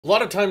A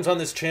lot of times on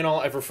this channel,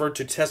 I've referred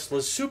to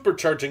Tesla's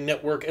supercharging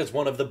network as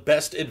one of the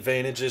best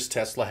advantages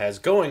Tesla has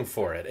going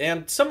for it.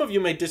 And some of you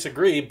may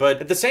disagree, but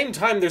at the same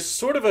time, there's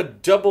sort of a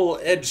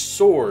double-edged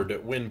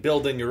sword when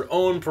building your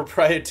own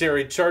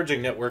proprietary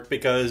charging network,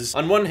 because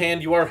on one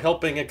hand, you are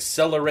helping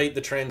accelerate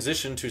the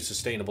transition to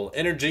sustainable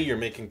energy. You're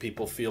making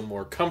people feel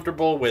more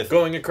comfortable with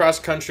going across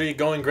country,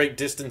 going great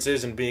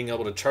distances, and being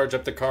able to charge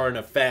up the car in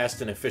a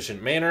fast and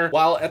efficient manner.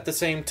 While at the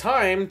same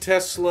time,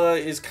 Tesla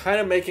is kind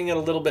of making it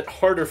a little bit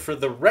harder for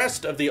the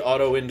rest of the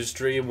auto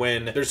industry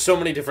when there's so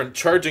many different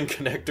charging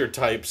connector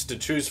types to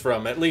choose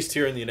from, at least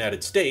here in the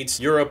United States.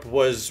 Europe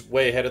was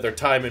way ahead of their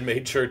time and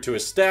made sure to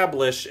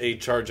establish a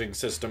charging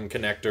system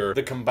connector,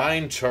 the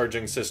combined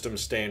charging system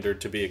standard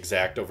to be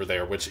exact over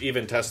there, which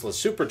even Tesla's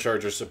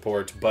supercharger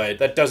support, but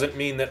that doesn't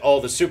mean that all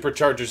the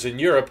superchargers in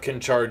Europe can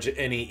charge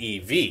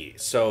any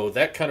EV. So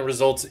that kind of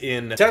results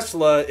in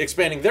Tesla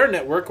expanding their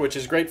network, which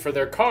is great for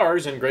their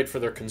cars and great for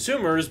their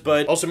consumers,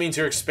 but also means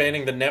you're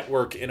expanding the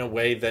network in a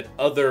way that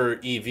other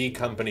EV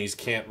companies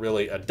can't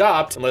really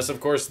adopt, unless of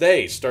course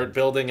they start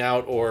building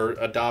out or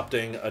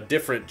adopting a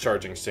different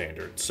charging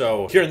standard.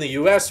 So here in the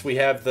US, we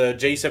have the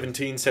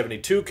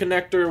J1772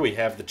 connector, we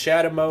have the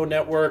CHAdeMO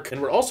network,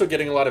 and we're also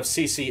getting a lot of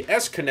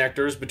CCS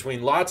connectors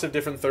between lots of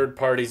different third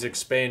parties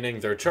expanding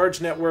their charge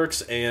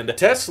networks, and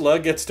Tesla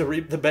gets to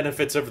reap the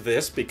benefits of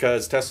this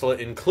because Tesla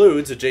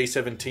includes a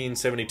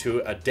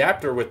J1772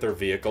 adapter with their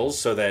vehicles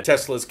so that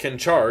Teslas can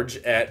charge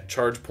at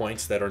charge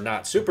points that are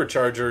not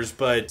superchargers,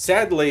 but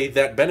sadly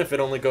that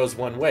benefit only goes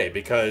one way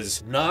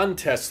because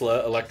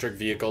non-Tesla electric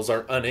vehicles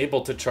are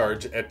unable to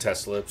charge at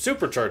Tesla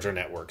supercharger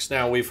networks.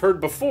 Now, we've heard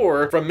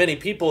before from many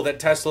people that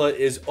Tesla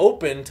is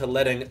open to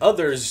letting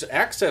others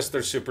access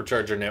their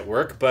supercharger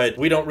network, but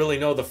we don't really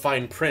know the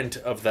fine print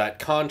of that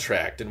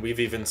contract. And we've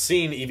even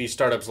seen EV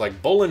startups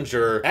like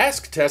Bollinger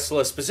ask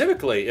Tesla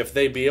specifically if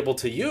they'd be able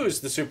to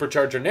use the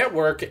supercharger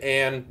network,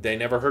 and they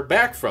never heard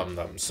back from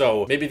them.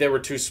 So maybe they were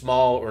too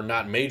small or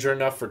not major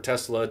enough for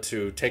Tesla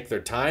to take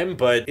their time,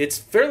 but it's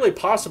fairly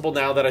possible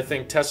now that I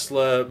think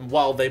Tesla,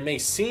 while they may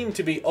seem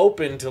to be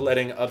open to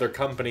letting other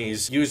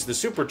companies use the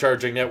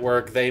supercharging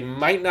network, they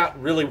might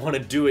not really want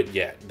to do it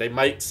yet. They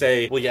might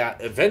say, well, yeah,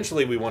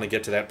 eventually we want to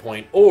get to that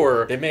point,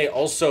 or they may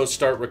also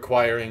start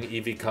requiring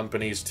EV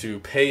companies to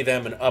pay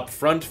them an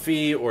upfront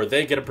fee, or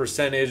they get a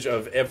percentage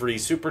of every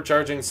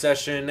supercharging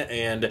session,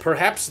 and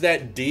perhaps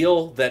that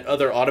deal that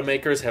other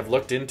automakers have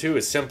looked into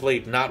is simply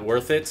not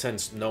worth it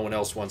since no one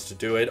else wants to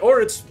do it. Or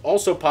it's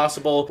also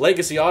possible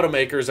legacy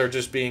automakers are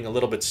just being a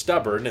little bit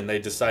stubborn and they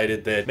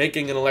decided that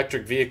making an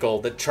electric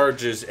vehicle that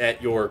charges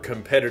at your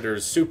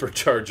competitor's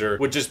supercharger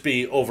would just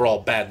be overall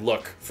bad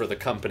look for the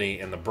company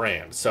and the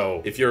brand.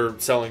 So if you're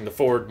selling the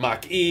Ford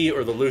Mach-E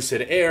or the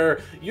Lucid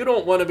Air, you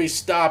don't want to be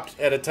stopped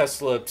at a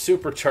Tesla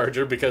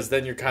supercharger because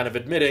then you're kind of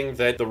admitting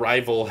that the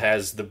rival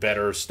has the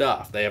better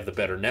stuff. They have the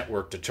better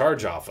network to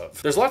charge off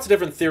of. There's lots of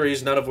different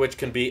theories, none of which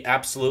can be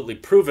absolutely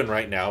proven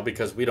right now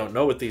because we don't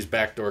know what these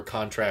backdoor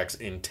contracts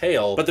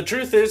entail. But the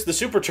truth is the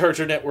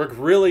supercharger network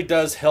really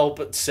does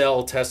help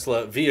sell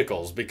Tesla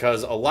vehicles,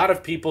 because a lot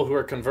of people who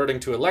are converting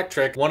to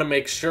electric want to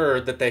make sure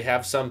that they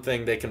have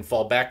something they can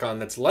fall back on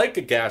that's like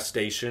a gas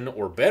station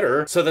or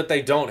better, so that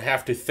they don't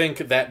have to think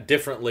that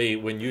differently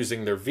when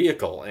using their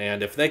vehicle.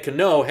 And if they can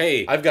know,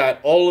 hey, I've got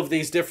all of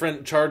these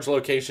different charge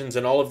locations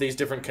and all of these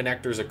different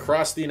connectors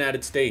across the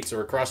United States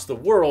or across the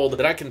world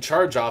that I can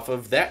charge off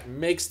of, that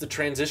makes the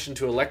transition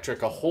to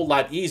electric a whole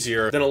lot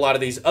easier than a lot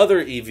of these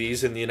other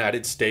EVs in the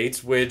United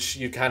States, which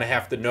you kind of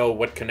have to know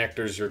what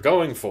connectors you're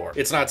going for.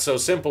 It's not so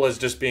simple as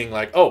just being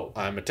like, oh,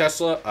 I'm a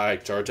Tesla, I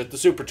charge at the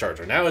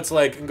supercharger. Now it's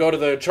like, you can go to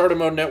the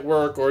CHAdeMO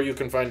network, or you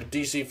can find a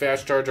DC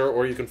fast charger,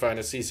 or you can find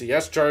a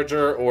CCS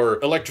charger, or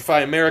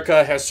Electrify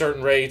America has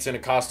certain rates and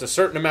it costs a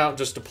certain amount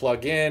just to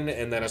plug in,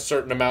 and then a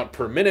certain amount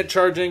per minute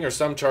charging, or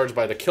some charge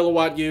by the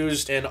kilowatt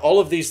used. And all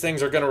of these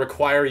things are going to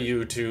require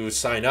you to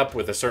sign up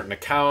with a certain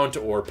account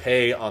or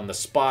pay on the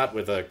spot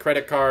with a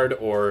credit card,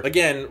 or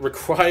again,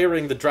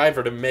 requiring the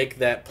driver to make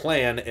that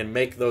plan and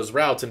make those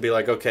routes and be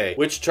like, okay,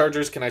 which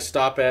chargers can I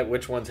stop at?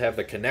 Which ones have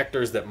the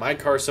connectors that my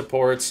car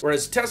supports?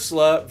 Whereas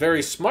Tesla,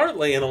 very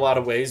smartly in a lot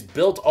of ways,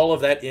 built all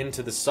of that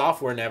into the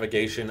software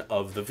navigation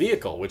of the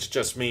vehicle, which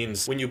just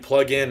means when you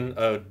plug in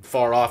a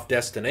far off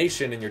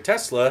destination in your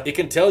Tesla, it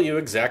can tell you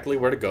exactly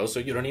where to go, so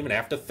you don't even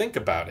have to think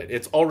about it.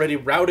 It's already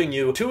routing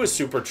you to a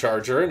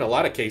supercharger. In a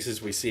lot of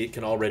cases, we see it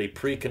can already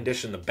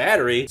precondition the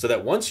battery so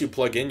that once you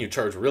plug in, you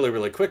charge really,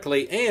 really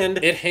quickly,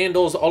 and it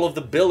handles all of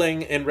the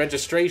billing and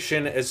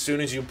registration as soon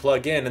as you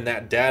plug in, and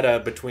that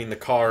data between the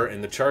car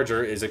and the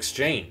charger is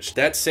exchanged.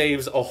 That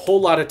saves a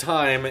whole lot of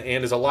time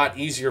and is a lot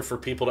easier for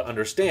people to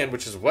understand,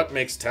 which is what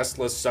makes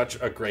Tesla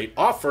such a great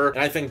offer. And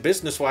I think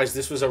business-wise,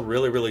 this was a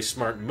really, really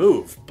smart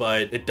move,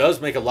 but it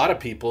does make a lot of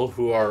people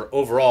who are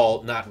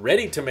overall not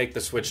ready to make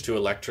the switch to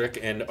electric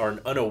and are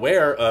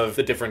unaware of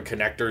the different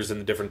connectors and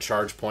the different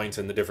charge points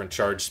and the different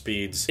charge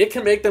speeds. It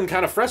can make them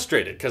kind of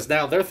frustrated because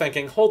now they're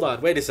thinking, hold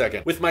on, wait a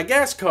second. With my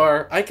gas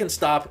car, I can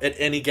stop at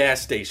any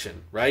gas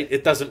station, right?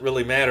 It doesn't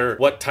really matter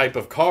what type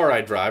of car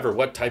I drive or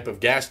what type of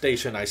gas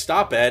station I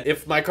stop at. that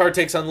if my car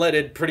takes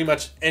unleaded, pretty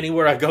much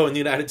anywhere I go in the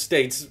United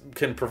States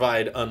can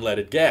provide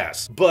unleaded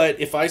gas. But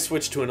if I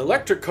switch to an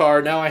electric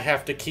car, now I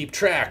have to keep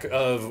track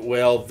of,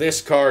 well, this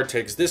car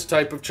takes this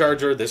type of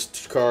charger,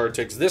 this car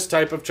takes this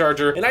type of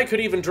charger, and I could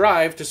even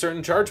drive to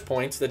certain charge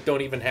points that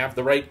don't even have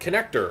the right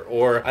connector,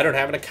 or I don't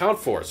have an account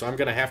for, so I'm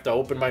gonna have to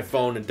open my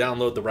phone and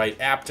download the right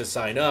app to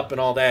sign up and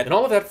all that. And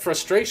all of that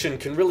frustration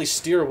can really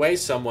steer away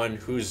someone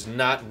who's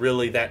not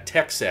really that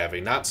tech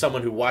savvy, not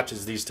someone who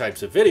watches these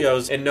types of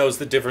videos and knows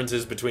the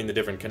differences between the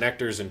different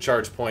connectors and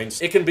charge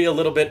points. It can be a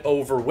little bit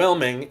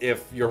overwhelming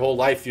if your whole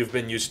life you've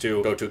been used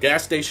to go to a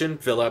gas station,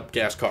 fill up,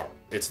 gas car.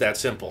 It's that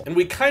simple. And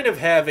we kind of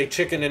have a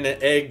chicken and an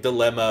egg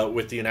dilemma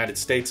with the United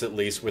States, at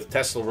least, with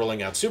Tesla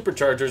rolling out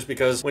superchargers,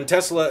 because when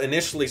Tesla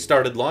initially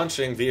started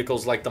launching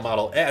vehicles like the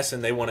Model S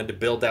and they wanted to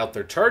build out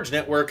their charge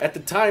network, at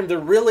the time there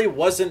really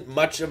wasn't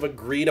much of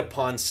agreed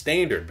upon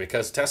standard,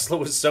 because Tesla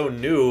was so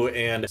new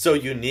and so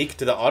unique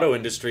to the auto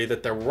industry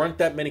that there weren't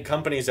that many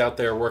companies out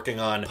there working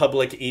on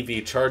public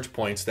EV charge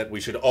points that we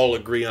should all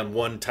agree on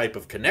one type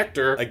of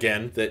connector,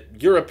 again, that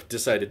Europe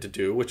decided to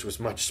do, which was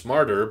much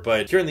smarter.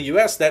 But here in the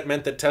US, that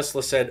meant that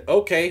Tesla said,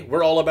 okay,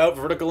 we're all about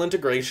vertical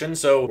integration,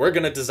 so we're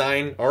going to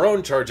design our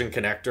own charging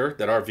connector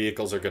that our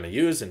vehicles are going to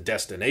use and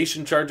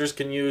destination chargers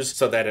can use,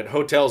 so that at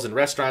hotels and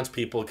restaurants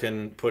people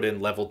can put in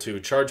level 2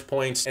 charge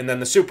points. And then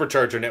the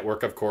supercharger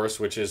network, of course,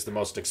 which is the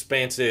most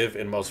expansive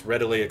and most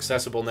readily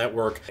accessible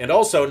network, and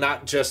also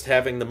not just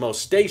having the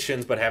most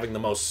stations, but having the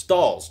most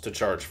stalls to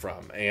charge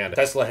from. And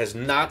Tesla has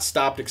not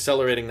stopped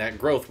accelerating that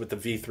growth with the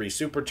V3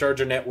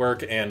 supercharger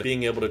network and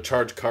being able to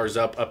charge cars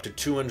up to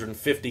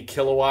 250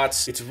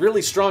 kilowatts. It's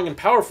really strong and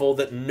powerful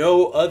that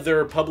no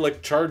other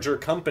public charger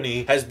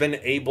company has been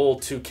able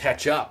to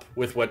catch up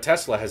with what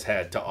Tesla has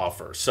had to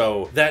offer.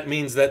 So that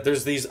means that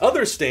there's these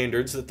other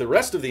standards that the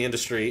rest of the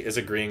industry is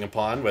agreeing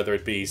upon, whether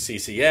it be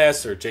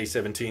CCS or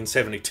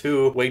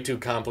J1772, way too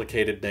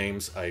complicated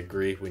names. I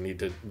agree, we need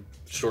to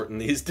shorten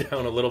these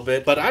down a little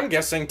bit. But I'm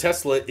guessing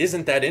Tesla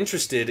isn't that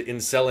interested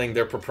in selling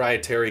their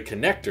proprietary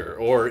connector,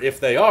 or if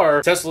they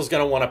are, Tesla's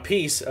gonna want a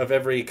piece of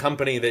every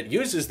company that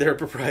uses their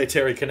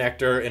proprietary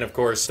connector, and of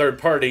course, third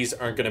parties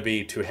aren't gonna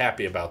be too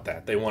happy about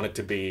that. They want it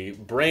to be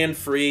brand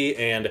free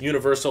and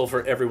universal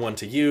for everyone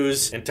to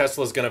use, and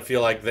Tesla's gonna feel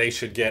like they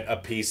should get a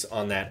piece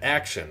on that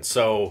action.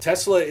 So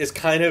Tesla is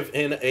kind of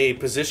in a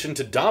position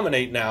to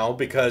dominate now,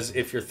 because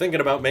if you're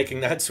thinking about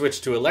making that switch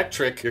to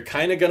electric, you're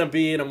kind of gonna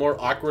be in a more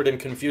awkward and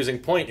confusing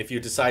point if you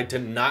decide to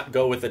not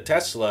go with a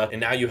Tesla, and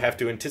now you have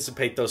to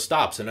anticipate those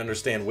stops and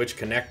understand which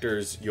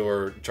connectors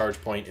your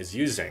charge point is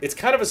using. It's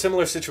kind of a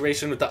similar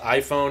situation with the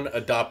iPhone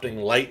adopting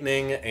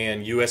Lightning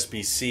and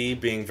USB-C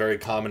being very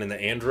common in the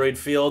Android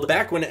field.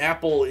 Back when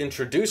Apple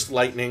introduced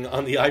Lightning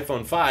on the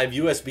iPhone 5,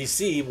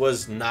 USB-C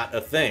was not a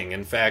thing.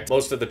 In fact,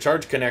 most of the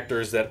charge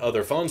connectors that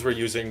other phones were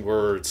using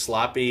were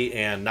sloppy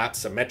and not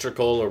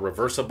symmetrical or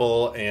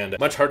reversible and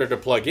much harder to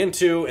plug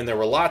into, and there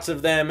were lots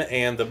of them,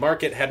 and the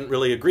market hadn't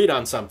really agreed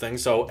on something.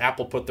 So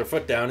Apple put their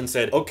foot down and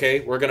said, okay,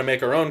 we're going to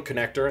make our own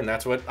connector, and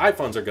that's what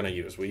iPhones are going to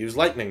use. We use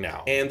Lightning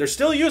now. And they're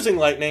still using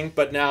Lightning,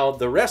 but now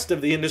the rest of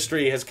the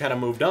industry has kind of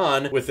moved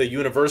on with a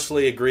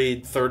universally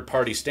agreed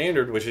third-party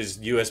standard, which is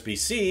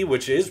USB-C,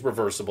 which is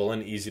reversible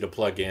and easy to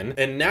plug in.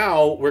 And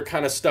now we're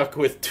kind of stuck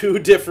with two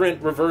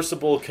different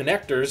reversible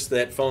connectors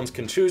that phones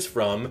can choose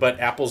from,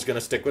 but Apple's going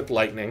to stick with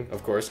Lightning,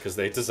 of course, because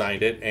they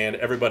designed it, and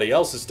everybody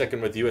else is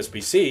sticking with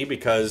USB-C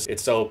because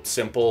it's so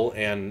simple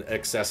and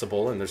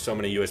accessible, and there's so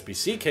many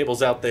USB-C cables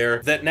out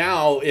there that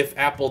now if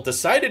Apple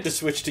decided to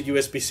switch to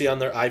USB-C on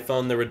their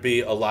iPhone, there would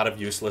be a lot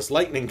of useless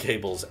Lightning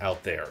cables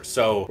out there.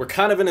 So we're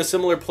kind of in a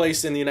similar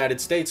place in the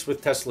United States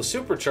with Tesla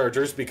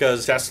superchargers,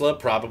 because Tesla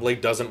probably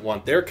doesn't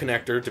want their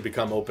connector to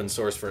become open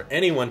source for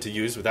anyone to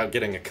use without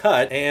getting a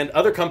cut, and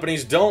other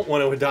companies don't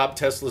want to adopt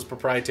Tesla's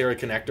proprietary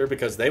connector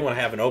because they want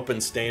to have an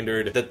open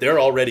standard that they're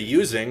already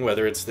using,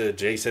 whether it's the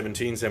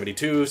J1772,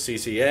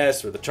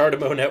 CCS, or the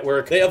Chartamo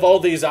network. They have all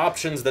these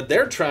options that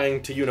they're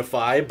trying to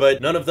unify,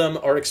 but none of them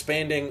are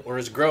expanding or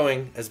is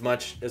growing as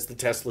much as the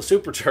Tesla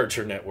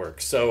supercharger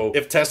network. So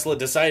if Tesla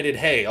decided,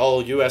 hey,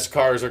 all US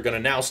cars are going to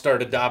now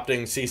start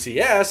adopting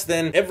CCS,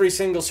 then every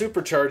single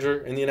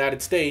supercharger in the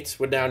United States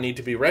would now need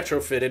to be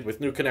retrofitted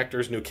with new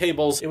connectors, new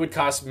cables. It would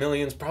cost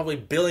millions, probably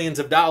billions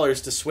of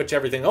dollars to switch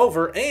everything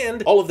over,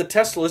 and all of the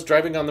Teslas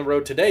driving on the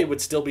road today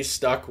would still be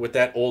stuck with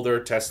that older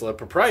Tesla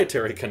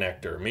proprietary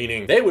connector,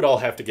 meaning they would all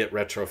have to get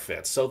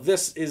retrofits. So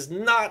this is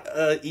not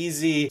an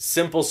easy,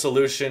 simple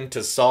solution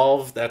to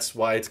solve. That's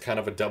why it's kind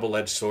of a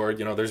double-edged sword.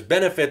 You know, there's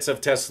benefits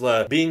of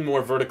Tesla being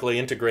more vertically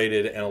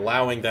integrated and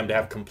allowing them to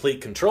have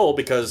complete control,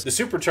 because the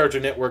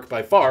supercharger network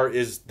by far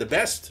is the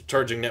best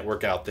charging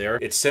network out there.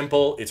 It's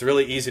simple, it's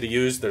really easy to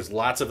use, there's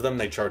lots of them,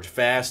 they charge charge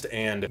fast,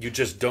 and you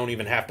just don't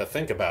even have to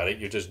think about it.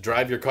 You just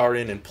drive your car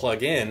in and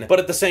plug in. But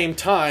at the same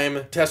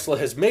time, Tesla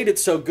has made it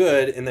so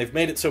good, and they've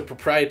made it so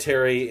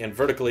proprietary and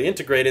vertically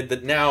integrated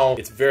that now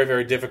it's very,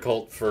 very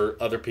difficult for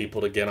other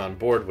people to get on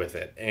board with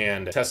it.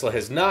 And Tesla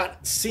has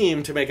not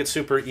seemed to make it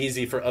super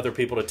easy for other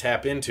people to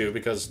tap into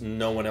because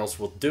no one else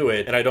will do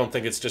it. And I don't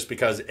think it's just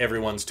because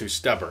everyone's too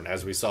stubborn.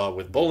 As we saw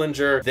with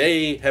Bollinger,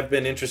 they have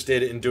been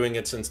interested in doing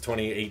it since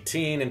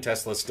 2018, and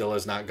Tesla still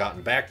has not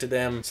gotten back to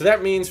them. So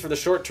that means for the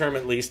short term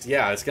at least,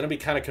 yeah, it's going to be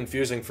kind of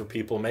confusing for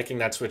people making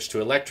that switch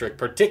to electric,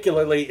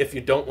 particularly if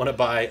you don't want to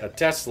buy a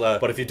Tesla.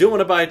 But if you do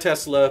want to buy a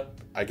Tesla,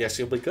 I guess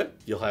you'll be good.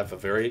 You'll have a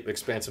very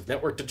expansive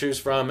network to choose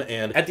from.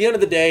 And at the end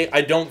of the day,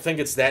 I don't think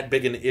it's that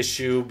big an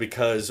issue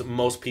because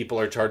most people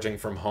are charging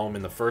from home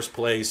in the first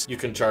place. You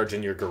can charge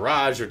in your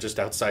garage or just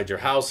outside your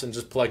house and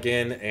just plug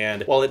in.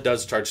 And while it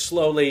does charge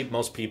slowly,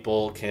 most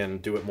people can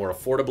do it more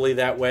affordably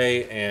that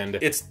way. And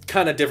it's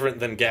kind of different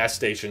than gas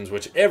stations,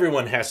 which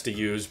everyone has to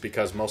use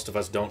because most of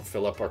us don't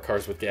fill up our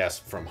cars with gas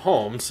from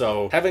home.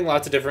 So having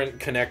lots of different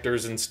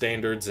connectors and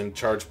standards and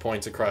charge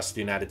points across the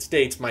United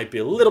States might be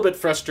a little bit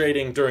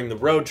frustrating during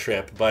the road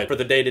trip, but for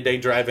the day-to-day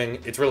driving,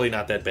 it's really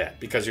not that bad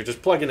because you're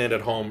just plugging in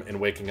at home and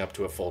waking up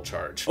to a full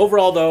charge.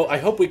 Overall though, I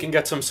hope we can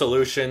get some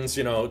solutions.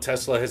 You know,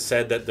 Tesla has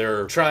said that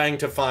they're trying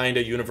to find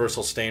a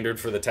universal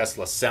standard for the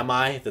Tesla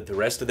Semi that the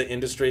rest of the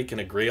industry can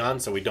agree on,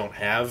 so we don't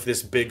have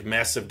this big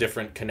mess of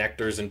different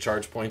connectors and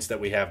charge points that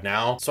we have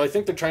now. So I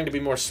think they're trying to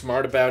be more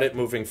smart about it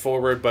moving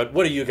forward, but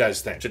what do you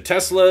guys think? Should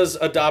Teslas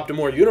adopt a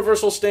more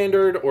universal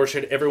standard, or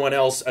should everyone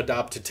else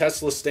adopt a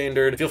Tesla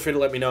standard? Feel free to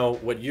let me know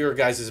what your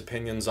guys'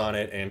 opinions on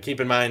it, and keep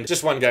in mind,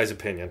 just one guy's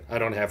opinion. I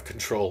don't have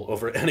control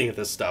over any of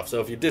this stuff,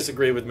 so if you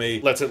disagree with me,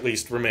 let's at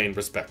least remain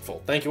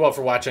respectful. Thank you all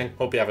for watching.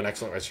 Hope you have an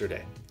excellent rest of your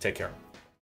day. Take care.